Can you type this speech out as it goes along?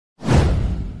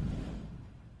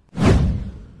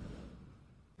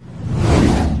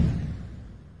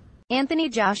Anthony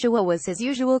Joshua was his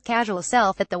usual casual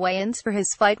self at the weigh-ins for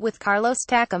his fight with Carlos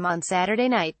Takam on Saturday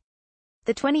night.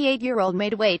 The 28-year-old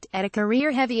made weight at a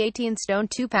career-heavy 18 stone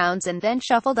 2 pounds and then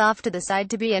shuffled off to the side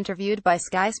to be interviewed by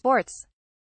Sky Sports.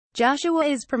 Joshua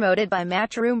is promoted by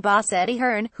Matchroom boss Eddie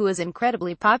Hearn, who is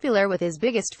incredibly popular with his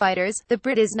biggest fighters. The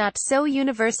Brit is not so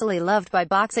universally loved by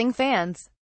boxing fans.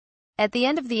 At the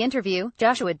end of the interview,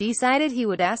 Joshua decided he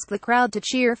would ask the crowd to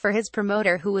cheer for his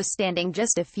promoter, who was standing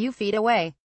just a few feet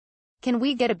away. "Can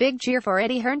we get a big cheer for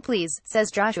Eddie Hearn please?"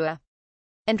 says Joshua.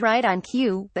 And right on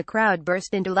cue, the crowd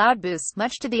burst into loud boos,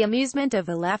 much to the amusement of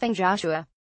a laughing Joshua.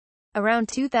 Around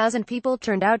 2,000 people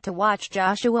turned out to watch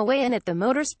Joshua weigh in at the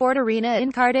Motorsport Arena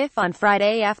in Cardiff on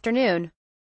Friday afternoon.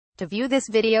 To view this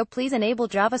video, please enable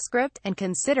JavaScript, and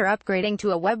consider upgrading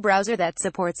to a web browser that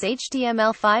supports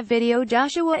HTML5 video.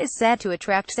 Joshua is set to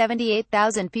attract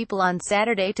 78,000 people on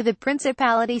Saturday to the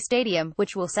Principality Stadium,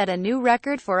 which will set a new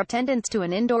record for attendance to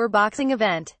an indoor boxing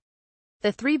event.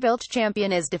 The three-belt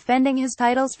champion is defending his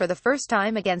titles for the first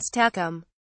time against Takam.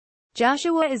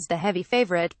 Joshua is the heavy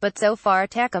favorite, but so far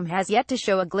Takam has yet to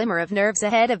show a glimmer of nerves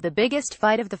ahead of the biggest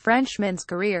fight of the Frenchman's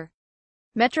career.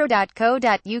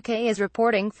 Metro.co.uk is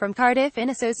reporting from Cardiff in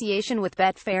association with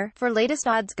Betfair. For latest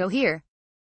odds, go here.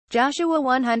 Joshua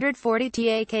 140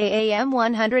 Takam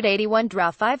 181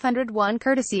 draw 501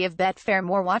 courtesy of Betfair.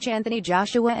 More watch Anthony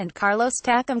Joshua and Carlos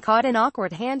Takam caught an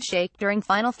awkward handshake during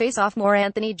final face-off. More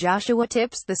Anthony Joshua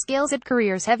tips the scales at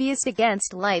career's heaviest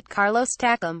against light Carlos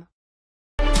Takam.